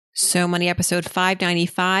So Money episode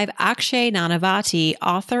 595, Akshay Nanavati,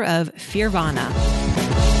 author of Fearvana.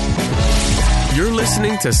 You're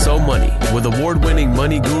listening to So Money with award-winning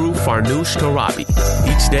money guru Farnoosh Torabi.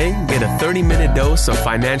 Each day, get a 30-minute dose of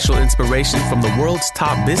financial inspiration from the world's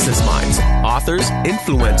top business minds, authors,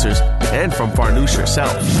 influencers, and from Farnoosh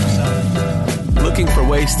herself. Looking for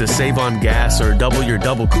ways to save on gas or double your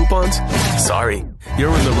double coupons? Sorry,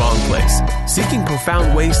 you're in the wrong place. Seeking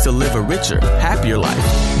profound ways to live a richer, happier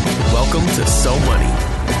life. Welcome to So Money.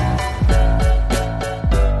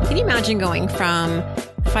 Can you imagine going from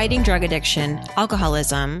fighting drug addiction,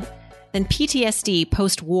 alcoholism, then PTSD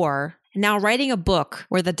post-war, and now writing a book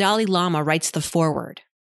where the Dalai Lama writes the foreword?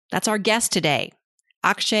 That's our guest today,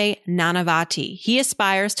 Akshay Nanavati. He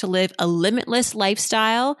aspires to live a limitless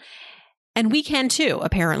lifestyle, and we can too,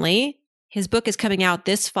 apparently. His book is coming out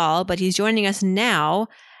this fall, but he's joining us now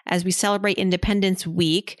as we celebrate Independence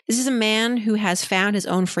Week. This is a man who has found his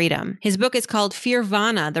own freedom. His book is called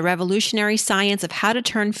Fearvana, The Revolutionary Science of How to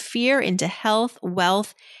Turn Fear into Health,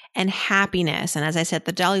 Wealth, and Happiness. And as I said,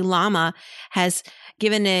 the Dalai Lama has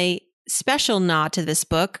given a special nod to this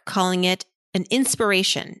book, calling it an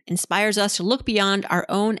inspiration. Inspires us to look beyond our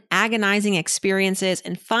own agonizing experiences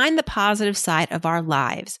and find the positive side of our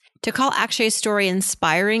lives. To call Akshay's story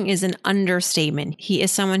inspiring is an understatement. He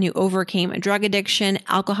is someone who overcame a drug addiction,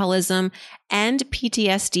 alcoholism, and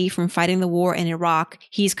PTSD from fighting the war in Iraq.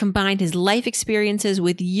 He's combined his life experiences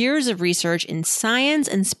with years of research in science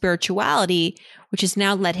and spirituality, which has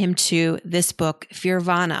now led him to this book,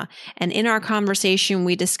 Fearvana. And in our conversation,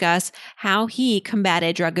 we discuss how he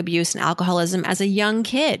combated drug abuse and alcoholism as a young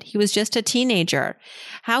kid. He was just a teenager.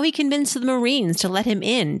 How he convinced the Marines to let him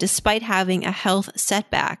in despite having a health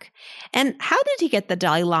setback. And how did he get the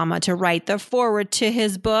Dalai Lama to write the foreword to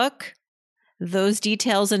his book? Those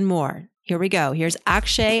details and more. Here we go. Here's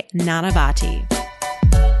Akshay Nanavati.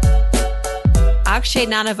 Akshay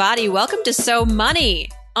Nanavati, welcome to So Money.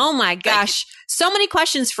 Oh my gosh. So many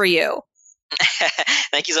questions for you.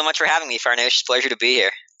 Thank you so much for having me, Farnoosh. Pleasure to be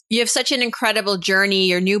here. You have such an incredible journey.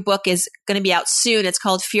 Your new book is going to be out soon. It's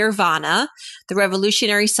called Fearvana, The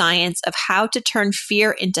Revolutionary Science of How to Turn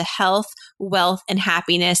Fear into Health, Wealth, and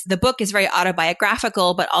Happiness. The book is very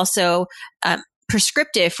autobiographical, but also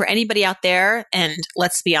prescriptive for anybody out there. And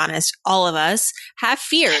let's be honest, all of us have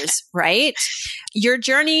fears, right? Your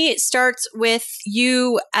journey starts with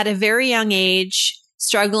you at a very young age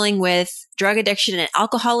struggling with drug addiction and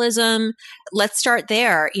alcoholism. Let's start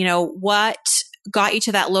there. What got you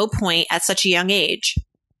to that low point at such a young age?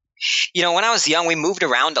 When I was young, we moved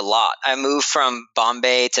around a lot. I moved from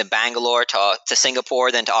Bombay to Bangalore to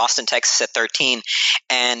Singapore, then to Austin, Texas at 13.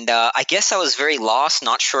 And I guess I was very lost,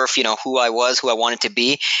 not sure if, who I was, who I wanted to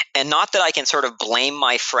be. And not that I can sort of blame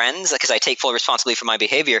my friends because I take full responsibility for my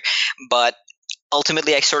behavior, but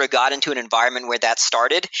ultimately, I sort of got into an environment where that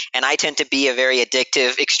started, and I tend to be a very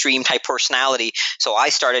addictive, extreme type personality. So I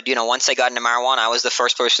started, once I got into marijuana, I was the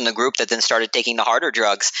first person in the group that then started taking the harder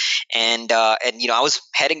drugs. And I was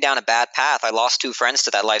heading down a bad path. I lost two friends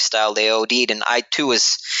to that lifestyle. They OD'd, and I too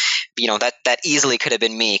was, that easily could have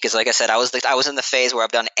been me. Because like I said, I was in the phase where I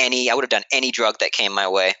would have done any drug that came my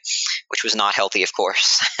way, which was not healthy, of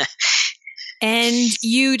course. And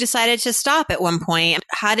you decided to stop at one point.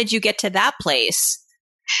 How did you get to that place?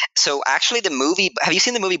 So actually have you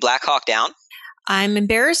seen the movie Black Hawk Down? I'm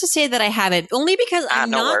embarrassed to say that I haven't, only because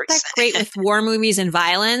I'm not that great with war movies and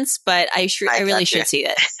violence, but I really should see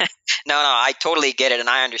it. No, I totally get it and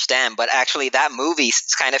I understand. But actually that movie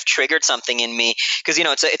kind of triggered something in me because,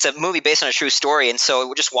 it's a movie based on a true story. And so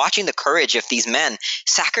we're just watching the courage of these men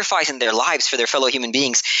sacrificing their lives for their fellow human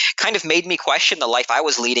beings kind of made me question the life I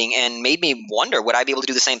was leading and made me wonder, would I be able to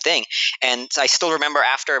do the same thing? And I still remember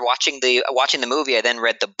after watching the movie, I then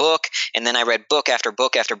read the book, and then I read book after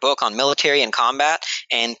book after book on military and combat,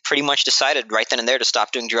 and pretty much decided right then and there to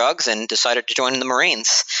stop doing drugs and decided to join the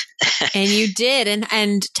Marines. And you did.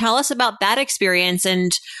 And tell us about that experience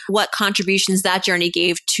and what contributions that journey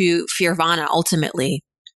gave to Fearvana ultimately.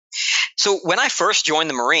 So when I first joined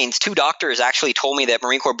the Marines, two doctors actually told me that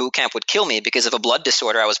Marine Corps boot camp would kill me because of a blood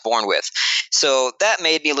disorder I was born with. So that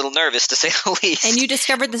made me a little nervous, to say the least. And you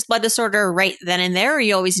discovered this blood disorder right then and there, or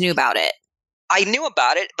you always knew about it? I knew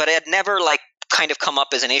about it, but I had never kind of come up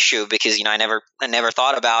as an issue because, I never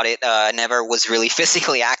thought about it. I never was really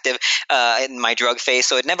physically active in my drug phase.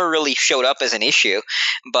 So it never really showed up as an issue.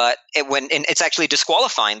 But and it's actually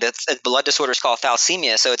disqualifying. The blood disorder is called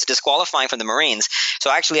thalassemia. So it's disqualifying from the Marines. So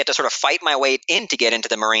I actually had to sort of fight my way in to get into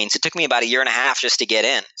the Marines. It took me about a year and a half just to get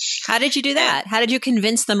in. How did you do that? How did you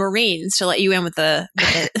convince the Marines to let you in with a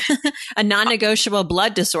non-negotiable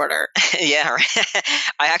blood disorder? Yeah, right.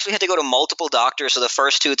 I actually had to go to multiple doctors. So the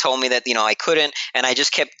first two told me that, I couldn't. And I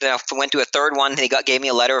just went to a third one. They gave me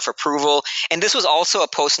a letter of approval. And this was also a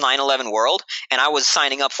post 9/11 world. And I was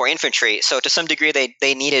signing up for infantry. So to some degree,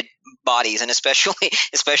 they needed bodies, and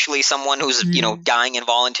especially someone who's, dying and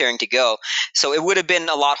volunteering to go. So it would have been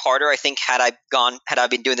a lot harder, I think, had I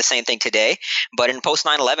been doing the same thing today. But in post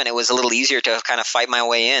 9/11, it was a little easier to kind of fight my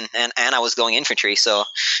way in. And I was going infantry. So,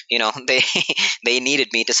 they needed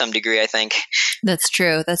me to some degree, I think. That's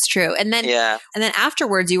true. And then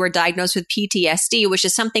afterwards, you were diagnosed with PTSD, which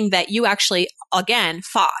is something that you actually, again,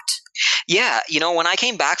 fought. Yeah, when I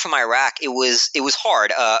came back from Iraq, it was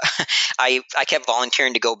hard. I kept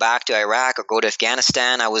volunteering to go back to Iraq or go to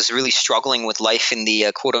Afghanistan. I was really struggling with life in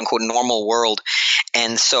the quote unquote normal world,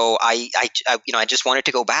 and so I just wanted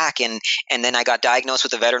to go back. And then I got diagnosed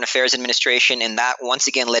with the Veteran Affairs Administration, and that once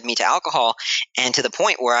again led me to alcohol, and to the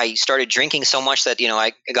point where I started drinking so much that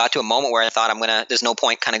I got to a moment where I thought there's no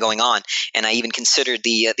point kind of going on, and I even considered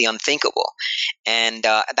the unthinkable. And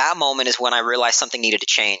that moment is when I realized something needed to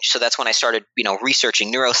change. So that's when I started,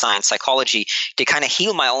 researching neuroscience, psychology to kind of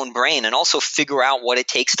heal my own brain and also figure out what it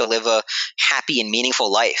takes to live a happy and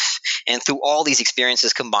meaningful life. And through all these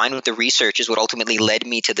experiences combined with the research is what ultimately led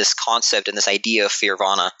me to this concept and this idea of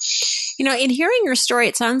Fearvana. In hearing your story,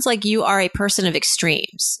 it sounds like you are a person of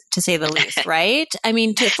extremes, to say the least, right? I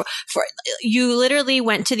mean, you literally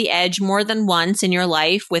went to the edge more than once in your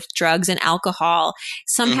life with drugs and alcohol,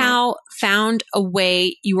 somehow found a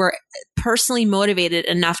way. You were personally motivated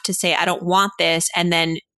enough to say, I don't want this, and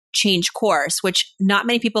then change course, which not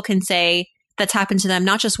many people can say that's happened to them,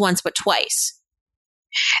 not just once, but twice.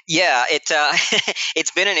 Yeah,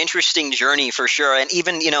 it's been an interesting journey for sure. And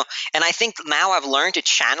even, and I think now I've learned to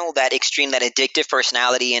channel that extreme, that addictive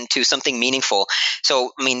personality into something meaningful.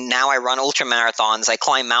 So, now I run ultra marathons, I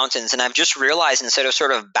climb mountains, and I've just realized instead of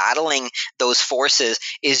sort of battling those forces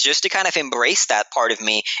is just to kind of embrace that part of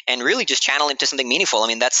me and really just channel into something meaningful.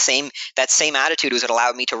 That same attitude was what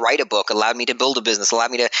allowed me to write a book, allowed me to build a business,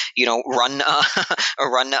 allowed me to, run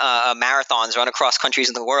marathons, run across countries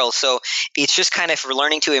in the world. So it's just kind of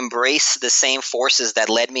learning to embrace the same forces that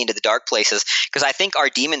led me into the dark places, because I think our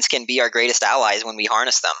demons can be our greatest allies when we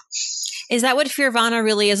harness them. Is that what Fearvana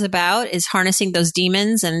really is about? Is harnessing those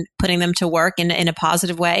demons and putting them to work in a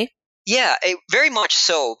positive way? Yeah, very much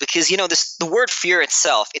so, because, the word fear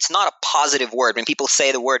itself, it's not a positive word. When people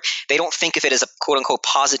say the word, they don't think of it as a quote unquote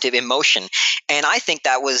positive emotion. And I think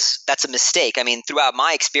that's a mistake. Throughout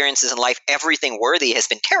my experiences in life, everything worthy has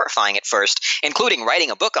been terrifying at first, including writing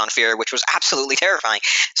a book on fear, which was absolutely terrifying.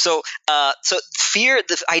 So fear,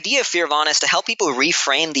 the idea of Fearvana is to help people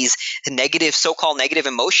reframe these so-called negative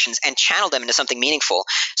emotions and channel them into something meaningful.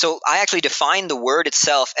 So I actually define the word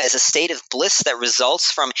itself as a state of bliss that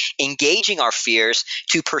results from engaging our fears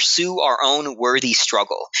to pursue our own worthy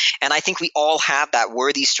struggle. And I think we all have that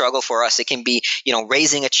worthy struggle for us. It can be,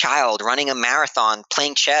 raising a child, running a marathon,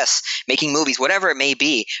 playing chess, making movies, whatever it may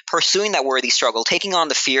be, pursuing that worthy struggle, taking on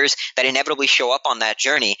the fears that inevitably show up on that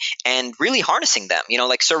journey and really harnessing them.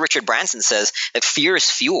 Like Sir Richard Branson says, that fear is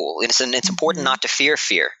fuel. It's important not to fear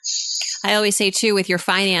fear. I always say too, with your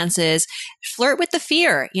finances, flirt with the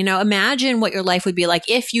fear. Imagine what your life would be like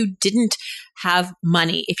if you didn't have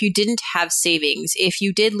money, if you didn't have savings, if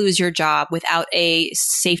you did lose your job without a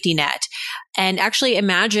safety net, and actually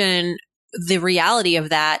imagine the reality of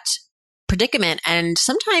that predicament. And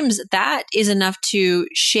sometimes that is enough to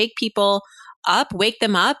shake people up, wake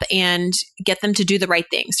them up, and get them to do the right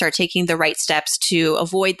thing, start taking the right steps to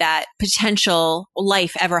avoid that potential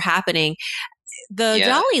life ever happening. The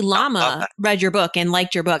Dalai Lama read your book and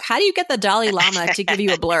liked your book. How do you get the Dalai Lama to give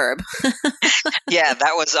you a blurb? Yeah,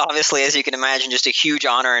 that was obviously, as you can imagine, just a huge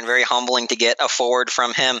honor and very humbling to get a forward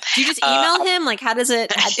from him. Do you just email him? Like, how does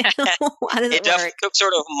it it work? Took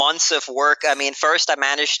sort of months of work. First I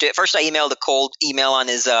emailed a cold email on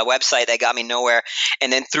his website that got me nowhere.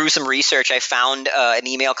 And then through some research, I found an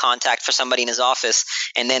email contact for somebody in his office.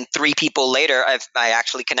 And then 3 people later, I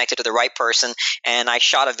actually connected to the right person, and I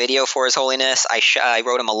shot a video for His Holiness. I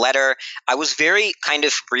wrote him a letter. I was very kind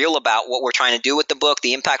of real about what we're trying to do with the book,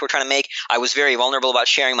 the impact we're trying to make. I was very vulnerable about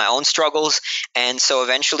sharing my own struggles. And so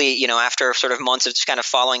eventually, after sort of months of just kind of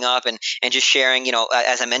following up and just sharing,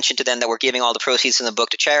 as I mentioned to them, that we're giving all the proceeds from the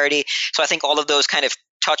book to charity. So I think all of those kind of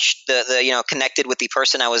touched connected with the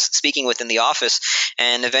person I was speaking with in the office.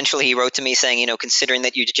 And eventually he wrote to me saying, considering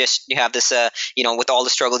that you have this, with all the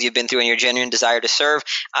struggles you've been through and your genuine desire to serve,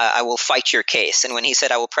 I will fight your case. And when he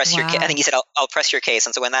said, I will press your case, I think he said, I'll press your case.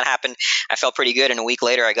 And so when that happened, I felt pretty good. And a week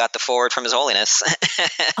later, I got the forward from His Holiness.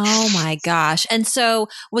 Oh my gosh. And so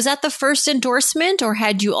was that the first endorsement, or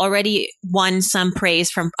had you already won some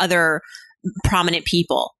praise from other prominent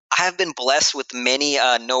people? I have been blessed with many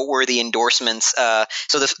noteworthy endorsements.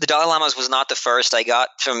 So the Dalai Lama was not the first. I got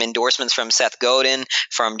some endorsements from Seth Godin,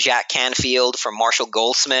 from Jack Canfield, from Marshall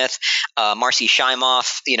Goldsmith, Marcy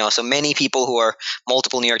Shimoff, so many people who are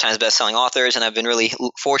multiple New York Times bestselling authors. And I've been really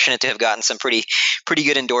fortunate to have gotten some pretty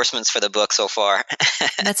good endorsements for the book so far.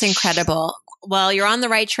 That's incredible. Well, you're on the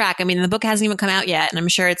right track. I mean, the book hasn't even come out yet, and I'm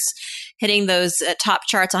sure it's hitting those top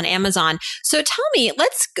charts on Amazon. So tell me,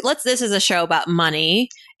 this is a show about money.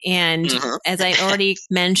 And as I already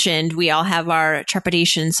mentioned, we all have our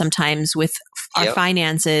trepidation sometimes with our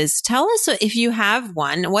finances. Tell us, if you have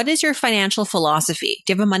one, what is your financial philosophy?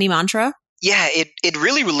 Do you have a money mantra? Yeah, it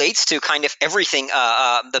really relates to kind of everything,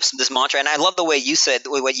 this mantra. And I love the way you said,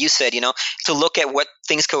 to look at what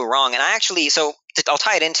things go wrong. And I'll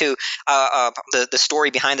tie it into the story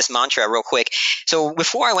behind this mantra real quick. So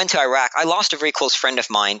before I went to Iraq, I lost a very close friend of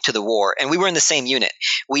mine to the war, and we were in the same unit.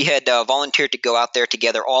 We had volunteered to go out there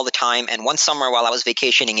together all the time. And one summer while I was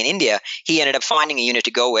vacationing in India, he ended up finding a unit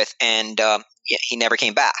to go with, and he never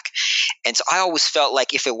came back. And so I always felt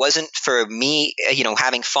like if it wasn't for me,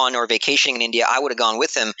 having fun or vacationing in India, I would have gone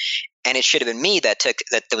with him. And it should have been me that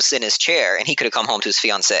was in his chair, and he could have come home to his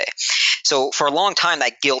fiancée. So for a long time,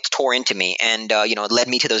 that guilt tore into me, and it led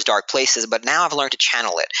me to those dark places. But now I've learned to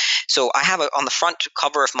channel it. So I have on the front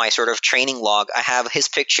cover of my sort of training log, I have his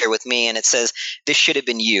picture with me, and it says, "This should have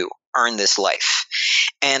been you. Earn this life."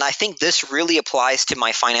 And I think this really applies to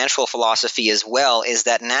my financial philosophy as well, is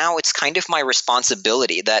that now it's kind of my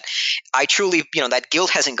responsibility that I truly, that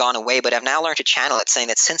guilt hasn't gone away, but I've now learned to channel it, saying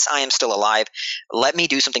that since I am still alive, let me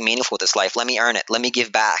do something meaningful with this life. Let me earn it. Let me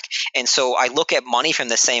give back. And so I look at money from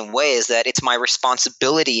the same way, is that it's my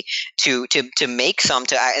responsibility to make some,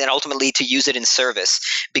 and ultimately to use it in service,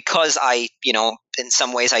 because I, in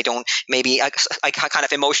some ways I don't, maybe I kind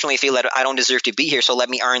of emotionally feel that I don't deserve to be here. So let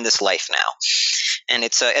me earn this life now. And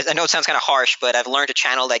it's, I know it sounds kind of harsh, but I've learned to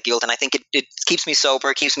channel that guilt. And I think it keeps me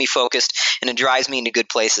sober, it keeps me focused, and it drives me into good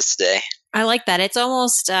places today. I like that. It's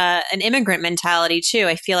almost an immigrant mentality too.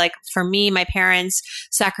 I feel like for me, my parents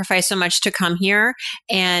sacrificed so much to come here,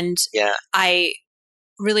 and I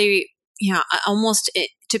really, almost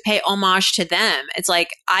to pay homage to them. It's like,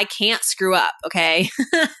 I can't screw up. Okay.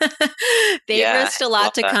 They risked a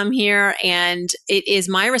lot to come here, and it is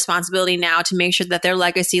my responsibility now to make sure that their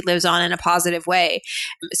legacy lives on in a positive way.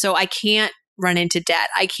 So I can't run into debt.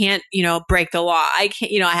 I can't, break the law. I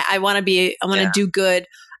can't, I want to do good,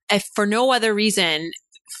 if for no other reason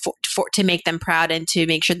for to make them proud and to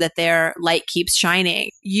make sure that their light keeps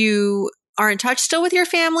shining. You are in touch still with your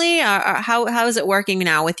family? How is it working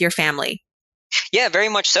now with your family? Yeah, very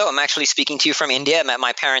much so. I'm actually speaking to you from India. I'm at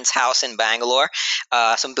my parents' house in Bangalore.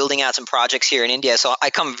 So I'm building out some projects here in India. So I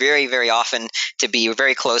come very, very often to be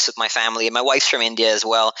very close with my family. And my wife's from India as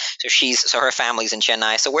well. So her family's in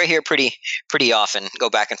Chennai. So we're here pretty often, go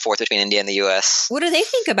back and forth between India and the US. What do they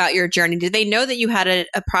think about your journey? Did they know that you had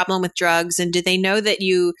a problem with drugs? And did they know that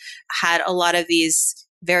you had a lot of these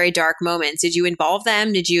very dark moments? Did you involve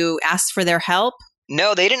them? Did you ask for their help?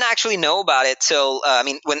 No, they didn't actually know about it till,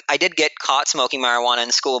 when I did get caught smoking marijuana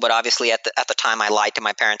in school, but obviously at the time I lied to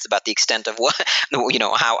my parents about the extent of what,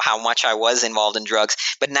 how much I was involved in drugs.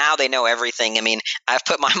 But now they know everything. I mean, I've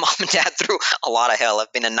put my mom and dad through a lot of hell.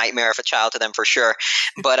 I've been a nightmare of a child to them for sure.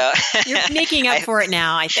 But you're making up for it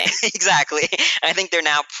now, I think. Exactly. I think they're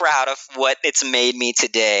now proud of what it's made me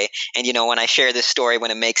today. And when I share this story,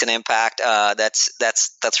 when it makes an impact,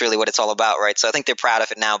 that's really what it's all about, right? So I think they're proud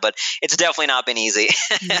of it now, but it's definitely not been easy.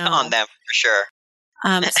 On them for sure.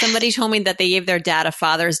 Somebody told me that they gave their dad a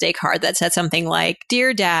Father's Day card that said something like,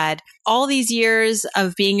 "Dear Dad, all these years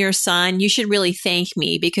of being your son, you should really thank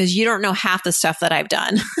me because you don't know half the stuff that I've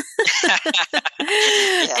done."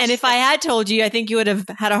 Yes. And if I had told you, I think you would have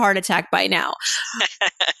had a heart attack by now.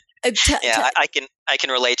 I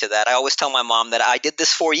can relate to that. I always tell my mom that I did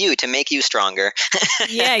this for you to make you stronger.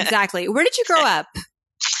 Yeah, exactly. Where did you grow up?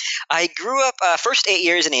 I grew up first 8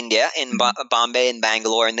 years in India, in Bombay and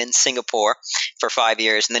Bangalore, and then Singapore for 5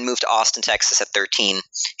 years, and then moved to Austin, Texas at 13,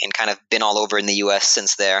 and kind of been all over in the U.S.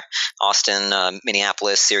 since there. Austin,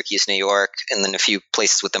 Minneapolis, Syracuse, New York, and then a few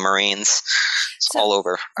places with the Marines. So all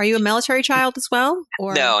over. Are you a military child as well?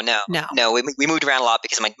 Or? No. We moved around a lot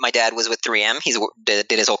because my dad was with 3M. He did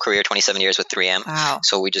his whole career, 27 years with 3M. Wow.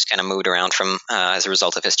 So we just kind of moved around from as a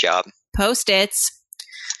result of his job. Post-its.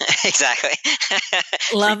 Exactly.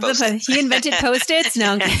 Love he invented Post-its?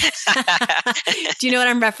 No. Do you know what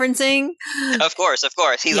I'm referencing? Of course.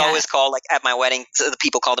 He's always called, like at my wedding, the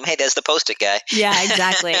people called him, hey, there's the Post-it guy. Yeah,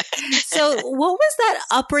 exactly. So what was that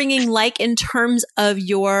upbringing like in terms of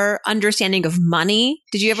your understanding of money?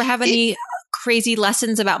 Did you ever have any crazy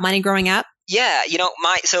lessons about money growing up? Yeah,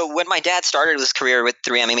 so when my dad started his career with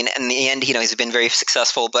 3M, I mean, in the end, he's been very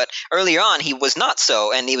successful, but earlier on, he was not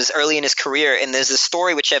so, and he was early in his career, and there's a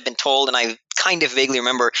story which I've been told, and I kind of vaguely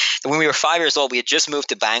remember that when we were 5 years old, we had just moved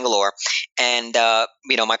to Bangalore, and,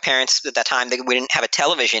 my parents at that time, we didn't have a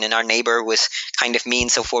television, and our neighbor was kind of mean,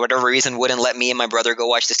 so for whatever reason, wouldn't let me and my brother go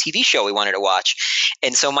watch this TV show we wanted to watch,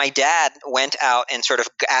 and so my dad went out and sort of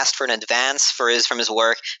asked for an advance from his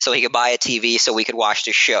work so he could buy a TV so we could watch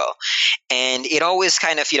the show. And it always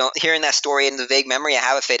kind of, hearing that story and the vague memory I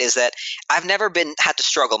have of it is that I've never had to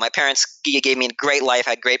struggle. My parents gave me a great life.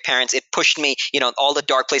 I had great parents. It pushed me, all the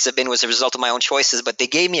dark place I've been was a result of my own choices, but they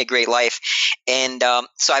gave me a great life. And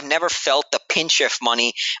so I've never felt the pinch of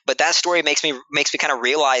money, but that story makes me kind of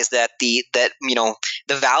realize that the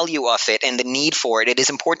value of it and the need for it. It is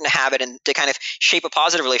important to have it and to kind of shape a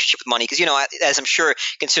positive relationship with money. Because, as I'm sure,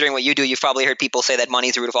 considering what you do, you've probably heard people say that money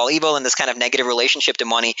is the root of all evil and this kind of negative relationship to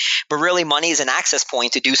money. But really, money is an access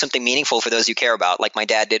point to do something meaningful for those you care about, like my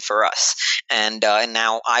dad did for us. And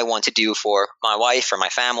now I want to do for my wife, for my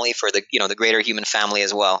family, for the the greater human family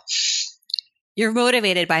as well. You're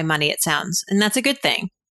motivated by money, it sounds, and that's a good thing.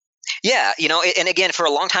 Yeah, and again, for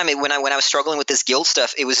a long time, when I was struggling with this guilt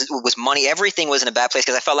stuff, it was money. Everything was in a bad place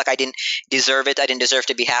because I felt like I didn't deserve it. I didn't deserve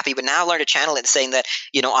to be happy. But now I've learned to channel it, saying that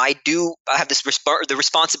I have the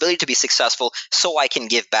responsibility to be successful, so I can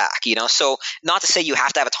give back. So not to say you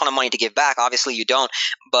have to have a ton of money to give back. Obviously, you don't.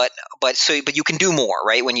 But you can do more,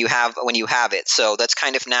 right? When you have it. So that's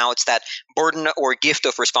kind of now it's that burden or gift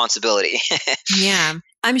of responsibility. Yeah,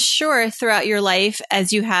 I'm sure throughout your life,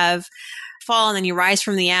 as you have fall and then you rise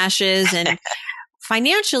from the ashes, and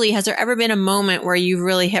financially, has there ever been a moment where you've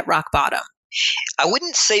really hit rock bottom? I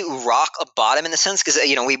wouldn't say rock bottom in the sense because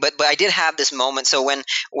but I did have this moment. So when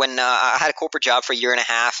I had a corporate job for a year and a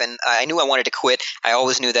half, and I knew I wanted to quit. I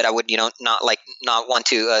always knew that I would not want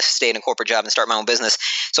to stay in a corporate job and start my own business.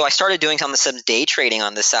 So I started doing some day trading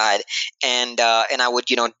on the side, and I would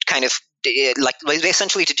kind of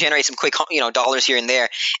essentially to generate some quick dollars here and there,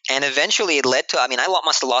 and eventually it led to I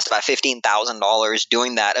must have lost about $15,000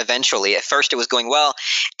 doing that. Eventually, at first it was going well,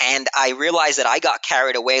 and I realized that I got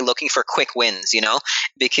carried away looking for quick wins,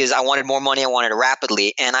 because I wanted more money, I wanted it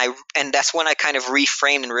rapidly, and that's when I kind of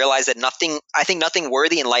reframed and realized that nothing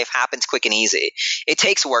worthy in life happens quick and easy. It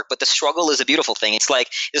takes work, but the struggle is a beautiful thing. It's like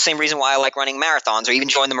the same reason why I like running marathons or even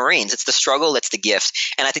join the Marines. It's the struggle that's the gift,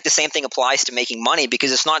 and I think the same thing applies to making money,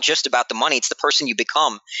 because it's not just about the money, it's the person you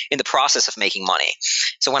become in the process of making money.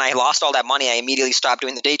 So when I lost all that money, I immediately stopped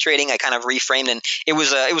doing the day trading. I kind of reframed, and it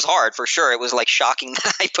was hard for sure. It was like shocking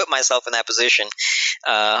that I put myself in that position,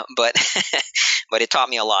 but it taught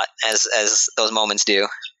me a lot, as those moments do.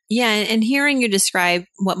 Yeah, and hearing you describe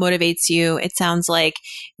what motivates you, it sounds like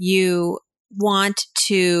you want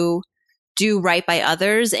to do right by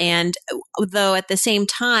others, and though at the same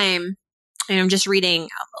time, and I'm just reading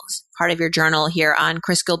part of your journal here on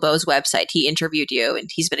Chris Guillebeau's website. He interviewed you, and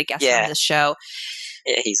he's been a guest on this show.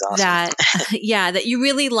 Yeah, he's awesome. That you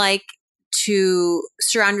really like to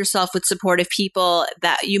surround yourself with supportive people.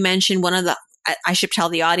 That you mentioned I should tell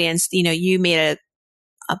the audience, you made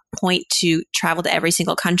a point to travel to every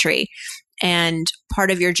single country. And part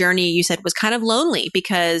of your journey, you said, was kind of lonely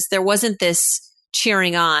because there wasn't this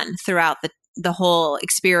cheering on throughout the whole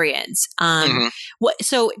experience.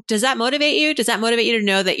 So does that motivate you? Does that motivate you to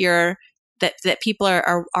know that that people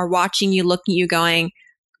are watching you, looking at you, going,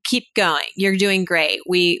 keep going. You're doing great.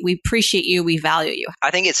 We appreciate you. We value you.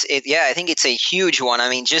 I think it's a huge one. I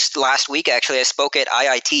mean, just last week, actually, I spoke at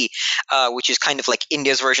IIT, which is kind of like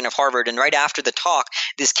India's version of Harvard. And right after the talk,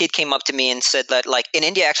 this kid came up to me and said that like in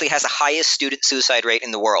India actually has the highest student suicide rate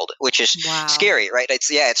in the world, which is scary, right?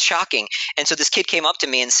 It's shocking. And so this kid came up to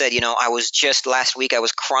me and said, I was just last week I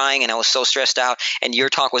was crying and I was so stressed out, and your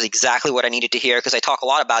talk was exactly what I needed to hear, because I talk a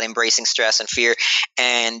lot about embracing stress and fear,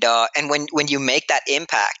 and when you make that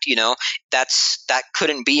impact, that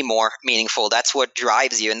couldn't be more meaningful. That's what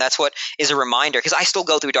drives you, and that's what is a reminder, because I still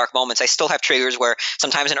go through dark moments. I still have triggers where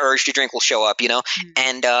sometimes an urge to drink will show up,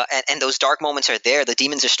 and those dark moments are there. The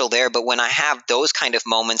demons are still there. But when I have those kind of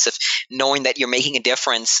moments of knowing that you're making a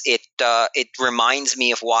difference, it reminds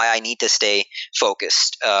me of why I need to stay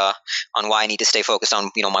focused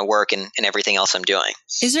on my work and everything else I'm doing.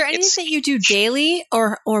 Is there anything that you do daily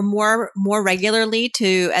or more regularly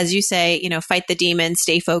to, as you say, fight the demons,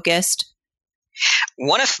 stay focused?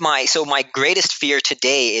 My greatest fear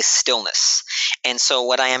today is stillness. And so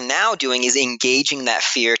what I am now doing is engaging that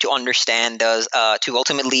fear to to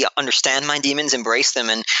ultimately understand my demons, embrace them,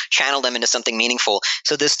 and channel them into something meaningful.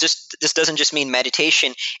 So this doesn't just mean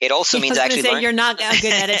meditation. It also means actually you're not a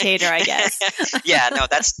good meditator, I guess. Yeah, no,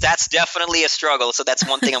 that's definitely a struggle. So that's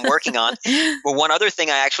one thing I'm working on. But one other thing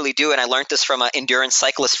I actually do, and I learned this from an endurance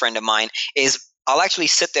cyclist friend of mine, is I'll actually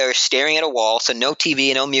sit there staring at a wall, so no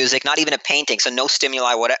TV, no music, not even a painting, so no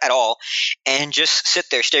stimuli at all, and just sit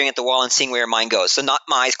there staring at the wall and seeing where your mind goes. So not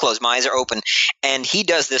my eyes closed, my eyes are open. And he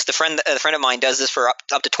does this, the friend of mine does this for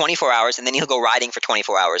up to 24 hours, and then he'll go riding for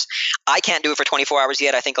 24 hours. I can't do it for 24 hours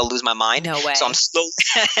yet. I think I'll lose my mind. No way. So I'm slow.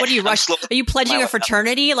 What are you rushing? Are you pledging a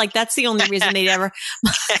fraternity? Like, that's the only reason they'd ever.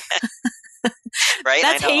 Right?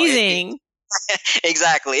 That's hazing.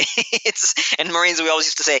 Exactly. And Marines, we always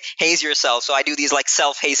used to say, haze yourself. So I do these like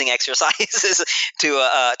self-hazing exercises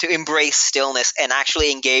to embrace stillness and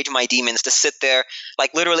actually engage my demons, to sit there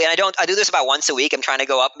like literally. And I do this about once a week. I'm trying to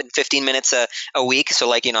go up in 15 minutes a week. So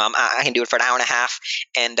like, I can do it for an hour and a half,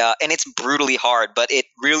 and it's brutally hard, but it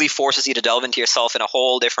really forces you to delve into yourself in a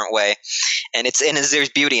whole different way. And there's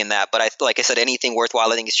beauty in that. But like I said, anything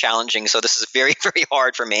worthwhile I think is challenging. So this is very, very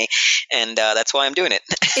hard for me. And that's why I'm doing it.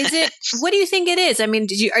 What do you think it is? I mean,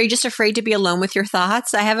 are you just afraid to be alone with your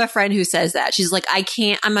thoughts? I have a friend who says that. She's like,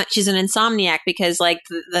 she's an insomniac because like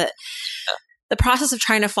the process of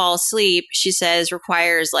trying to fall asleep, she says,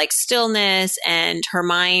 requires like stillness, and her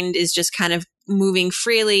mind is just kind of moving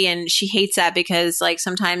freely. And she hates that because like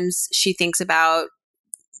sometimes she thinks about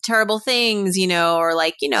terrible things, or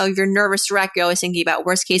like, you're nervous wreck. You're always thinking about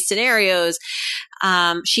worst case scenarios.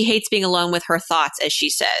 She hates being alone with her thoughts, as she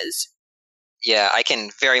says. Yeah, I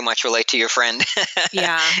can very much relate to your friend.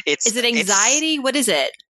 Yeah. Is it anxiety? What is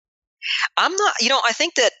it? I'm not, I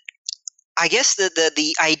think that, I guess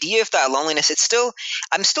the idea of that loneliness,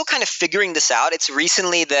 I'm still kind of figuring this out. It's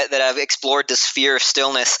recently that I've explored this fear of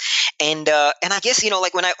stillness. And I guess,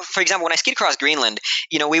 like for example, when I skied across Greenland,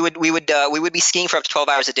 we would be skiing for up to 12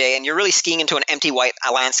 hours a day, and you're really skiing into an empty white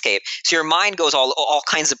landscape. So your mind goes all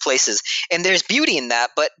kinds of places, and there's beauty in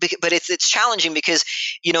that, but it's challenging because,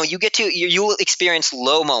 you'll experience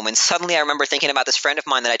low moments. Suddenly I remember thinking about this friend of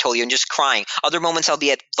mine that I told you and just crying. Other moments I'll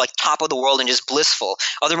be at like top of the world and just blissful.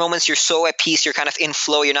 Other moments you're so at peace, you're kind of in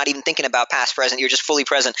flow, you're not even thinking about past, present, you're just fully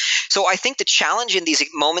present. So I think the challenge in these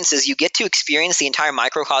moments is you get to experience the entire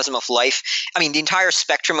microcosm of life. I mean, the entire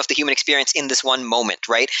spectrum of the human experience in this one moment,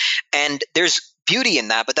 right? And there's beauty in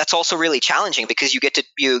that, but that's also really challenging because you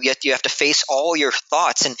have to face all your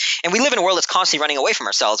thoughts, and we live in a world that's constantly running away from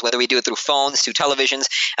ourselves, whether we do it through phones, through televisions.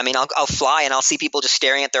 I mean, I'll fly and I'll see people just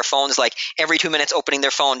staring at their phones, like every 2 minutes opening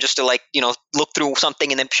their phone just to like, look through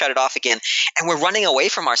something and then shut it off again. And we're running away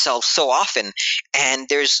from ourselves so often. And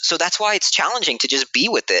so that's why it's challenging to just be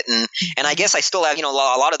with it. And I guess I still have, a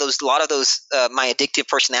lot of those my addictive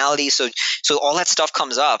personality. So all that stuff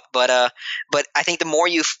comes up, but I think the more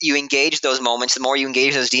you engage those moments, the more you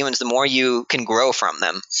engage those demons, the more you can grow from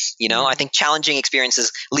them. I think challenging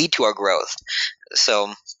experiences lead to our growth.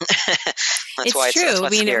 So that's why it's true.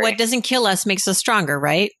 That's scary. What doesn't kill us makes us stronger,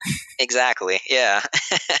 right? Exactly. Yeah.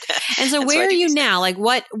 And so where are you now? Like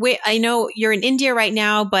I know you're in India right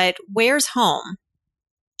now, but where's home?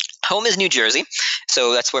 Home is New Jersey.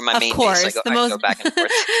 So that's where my main base. I go back and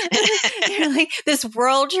forth. You're like this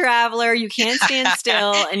world traveler. You can't stand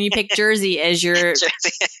still, and you pick Jersey as your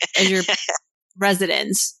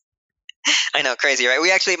residence. I know, crazy, right?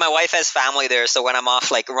 My wife has family there, so when I'm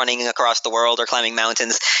off like running across the world or climbing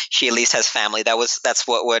mountains, she at least has family. That's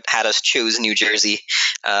what had us choose New Jersey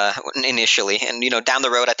initially. And down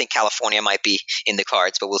the road, I think California might be in the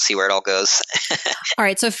cards, but we'll see where it all goes. All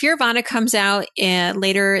right, so Fearvana comes out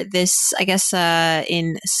later this, I guess,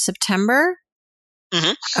 in September.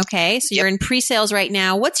 Okay, so you're in pre-sales right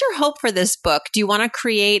now. What's your hope for this book? Do you want to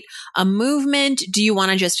create a movement? Do you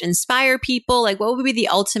want to just inspire people? Like, what would be the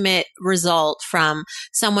ultimate result from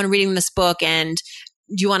someone reading this book? And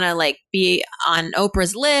do you want to like be on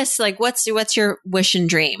Oprah's list? Like, what's your wish and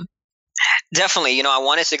dream? Definitely. I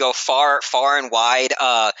wanted to go far and wide.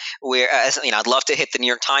 I'd love to hit the New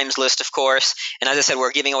York Times list, of course. And as I said,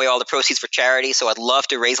 we're giving away all the proceeds for charity. So I'd love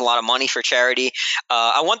to raise a lot of money for charity.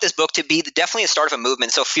 I want this book to be definitely a start of a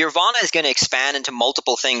movement. So Fearvana is going to expand into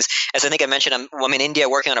multiple things. As I think I mentioned, I'm in India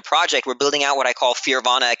working on a project. We're building out what I call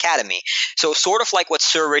Fearvana Academy. So sort of like what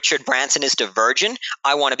Sir Richard Branson is to Virgin,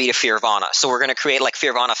 I want to be to Fearvana. So we're going to create like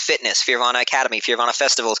Fearvana Fitness, Fearvana Academy, Fearvana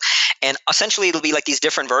Festivals. And essentially it'll be like these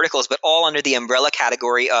different verticals, but all under the umbrella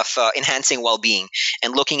category of enhancing well-being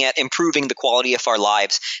and looking at improving the quality of our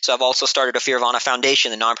lives. So I've also started a Fearvana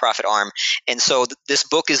Foundation, the nonprofit arm. And so this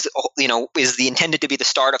book is intended to be the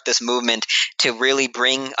start of this movement to really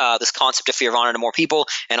bring this concept of Fearvana to more people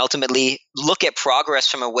and ultimately look at progress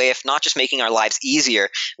from a way of not just making our lives easier,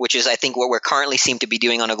 which is I think what we're currently seem to be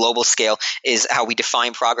doing on a global scale is how we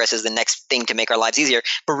define progress as the next thing to make our lives easier,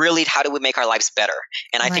 but really how do we make our lives better?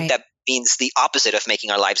 And I think that means the opposite of making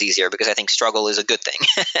our lives easier, because I think struggle is a good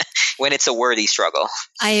thing when it's a worthy struggle.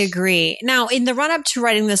 I agree. Now, in the run-up to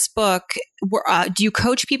writing this book, do you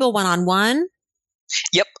coach people one-on-one?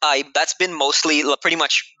 Yep. That's been mostly pretty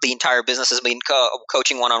much the entire business has been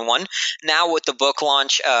coaching one-on-one. Now with the book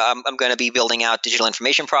launch, I'm going to be building out digital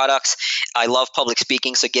information products. I love public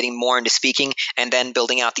speaking, so getting more into speaking and then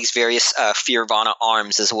building out these various Fearvana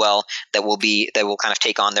arms as well that will kind of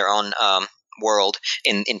take on their own world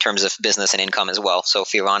in terms of business and income as well. So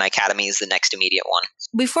Fearvana Academy is the next immediate one.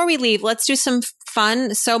 Before we leave, let's do some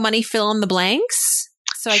fun So Money fill in the blanks.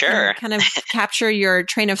 So I can kind of capture your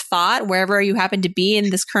train of thought wherever you happen to be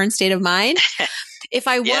in this current state of mind. If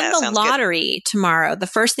I won the lottery tomorrow, the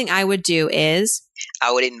first thing I would do is?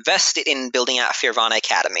 I would invest it in building out Fearvana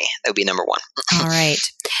Academy. That would be number one. All right.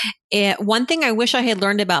 One thing I wish I had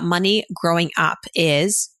learned about money growing up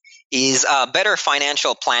is better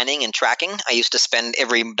financial planning and tracking. I used to spend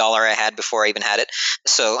every dollar I had before I even had it.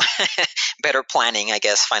 So better planning, I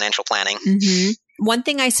guess, financial planning. Mm-hmm. One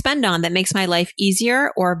thing I spend on that makes my life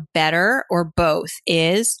easier or better or both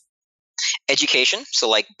is? Education. So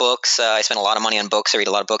like books. I spend a lot of money on books. I read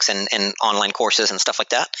a lot of books and online courses and stuff like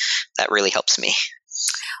that. That really helps me.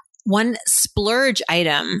 One splurge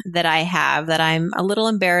item that I have that I'm a little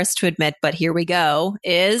embarrassed to admit, but here we go,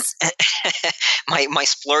 is? My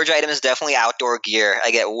splurge item is definitely outdoor gear.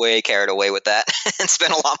 I get way carried away with that and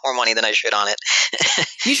spend a lot more money than I should on it.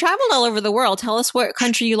 You traveled all over the world. Tell us what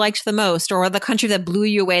country you liked the most or the country that blew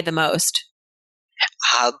you away the most.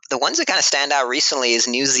 The ones that kind of stand out recently is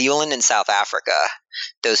New Zealand and South Africa.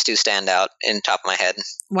 Those two stand out in the top of my head.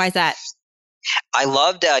 Why is that? I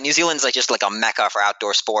loved New Zealand's just like a mecca for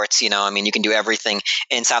outdoor sports. You can do everything.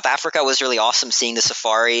 And South Africa was really awesome seeing the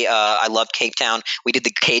safari. I loved Cape Town. We did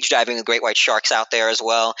the cage diving with great white sharks out there as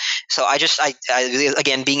well. So I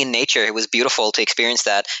again, being in nature, it was beautiful to experience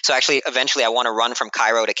that. So actually, eventually I want to run from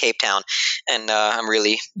Cairo to Cape Town. And I'm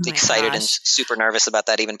really excited and super nervous about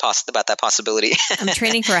that, about that possibility. I'm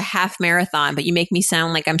training for a half marathon, but you make me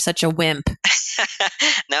sound like I'm such a wimp.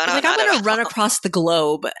 No, I'm going to run across the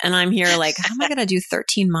globe, and I'm here like, how am I going to do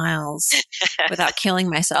 13 miles without killing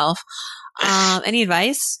myself? Any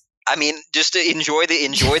advice? I mean, just to enjoy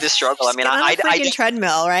the struggle. I mean, I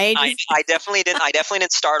treadmill, right? I definitely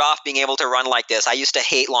didn't start off being able to run like this. I used to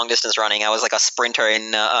hate long distance running. I was like a sprinter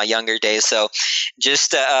in younger days. So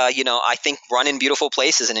just I think run in beautiful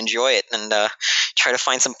places and enjoy it, and try to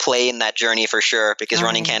find some play in that journey for sure, because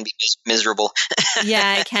running can be miserable.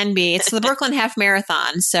 Yeah, it can be. It's the Brooklyn Half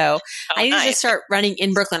Marathon, so I need to start running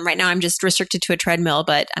in Brooklyn. Right now, I'm just restricted to a treadmill,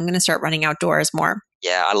 but I'm going to start running outdoors more.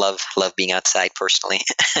 Yeah, I love being outside personally.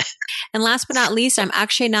 And last but not least, I'm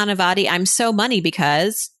Akshay Nanavati. I'm so money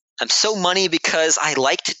because I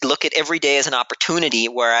like to look at every day as an opportunity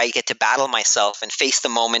where I get to battle myself and face the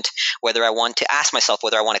moment, whether I want to ask myself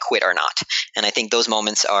whether I want to quit or not. And I think those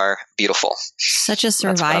moments are beautiful. Such a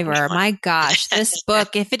survivor. My gosh, this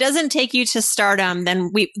book, if it doesn't take you to stardom,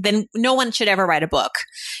 then no one should ever write a book.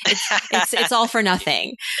 It's all for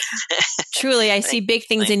nothing. Truly, I see big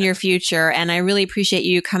things in your future, and I really appreciate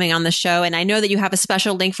you coming on the show. And I know that you have a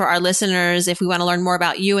special link for our listeners. If we want to learn more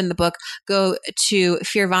about you and the book, go to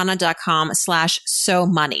fearvana.com/so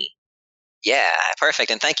money. Yeah, perfect.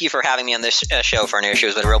 And thank you for having me on this show, Farnoosh. It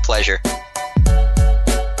was a real pleasure.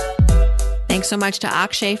 Thanks so much to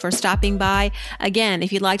Akshay for stopping by. Again,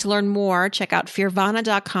 if you'd like to learn more, check out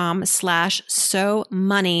fearvana.com/so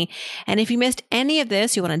money. And if you missed any of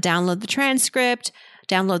this, you want to download the transcript,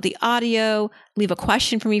 download the audio, leave a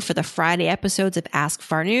question for me for the Friday episodes of Ask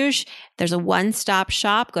Farnoosh. There's a one-stop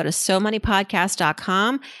shop. Go to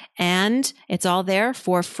SoMoneyPodcast.com and it's all there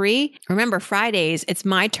for free. Remember, Fridays, it's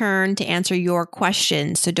my turn to answer your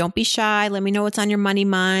questions. So don't be shy. Let me know what's on your money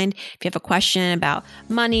mind. If you have a question about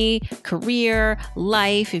money, career,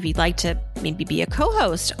 life, if you'd like to maybe be a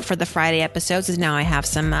co-host for the Friday episodes, as now I have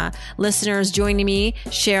some listeners joining me,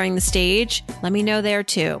 sharing the stage, let me know there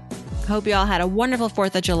too. I hope you all had a wonderful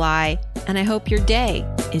 4th of July, and I hope your day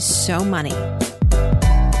is so money.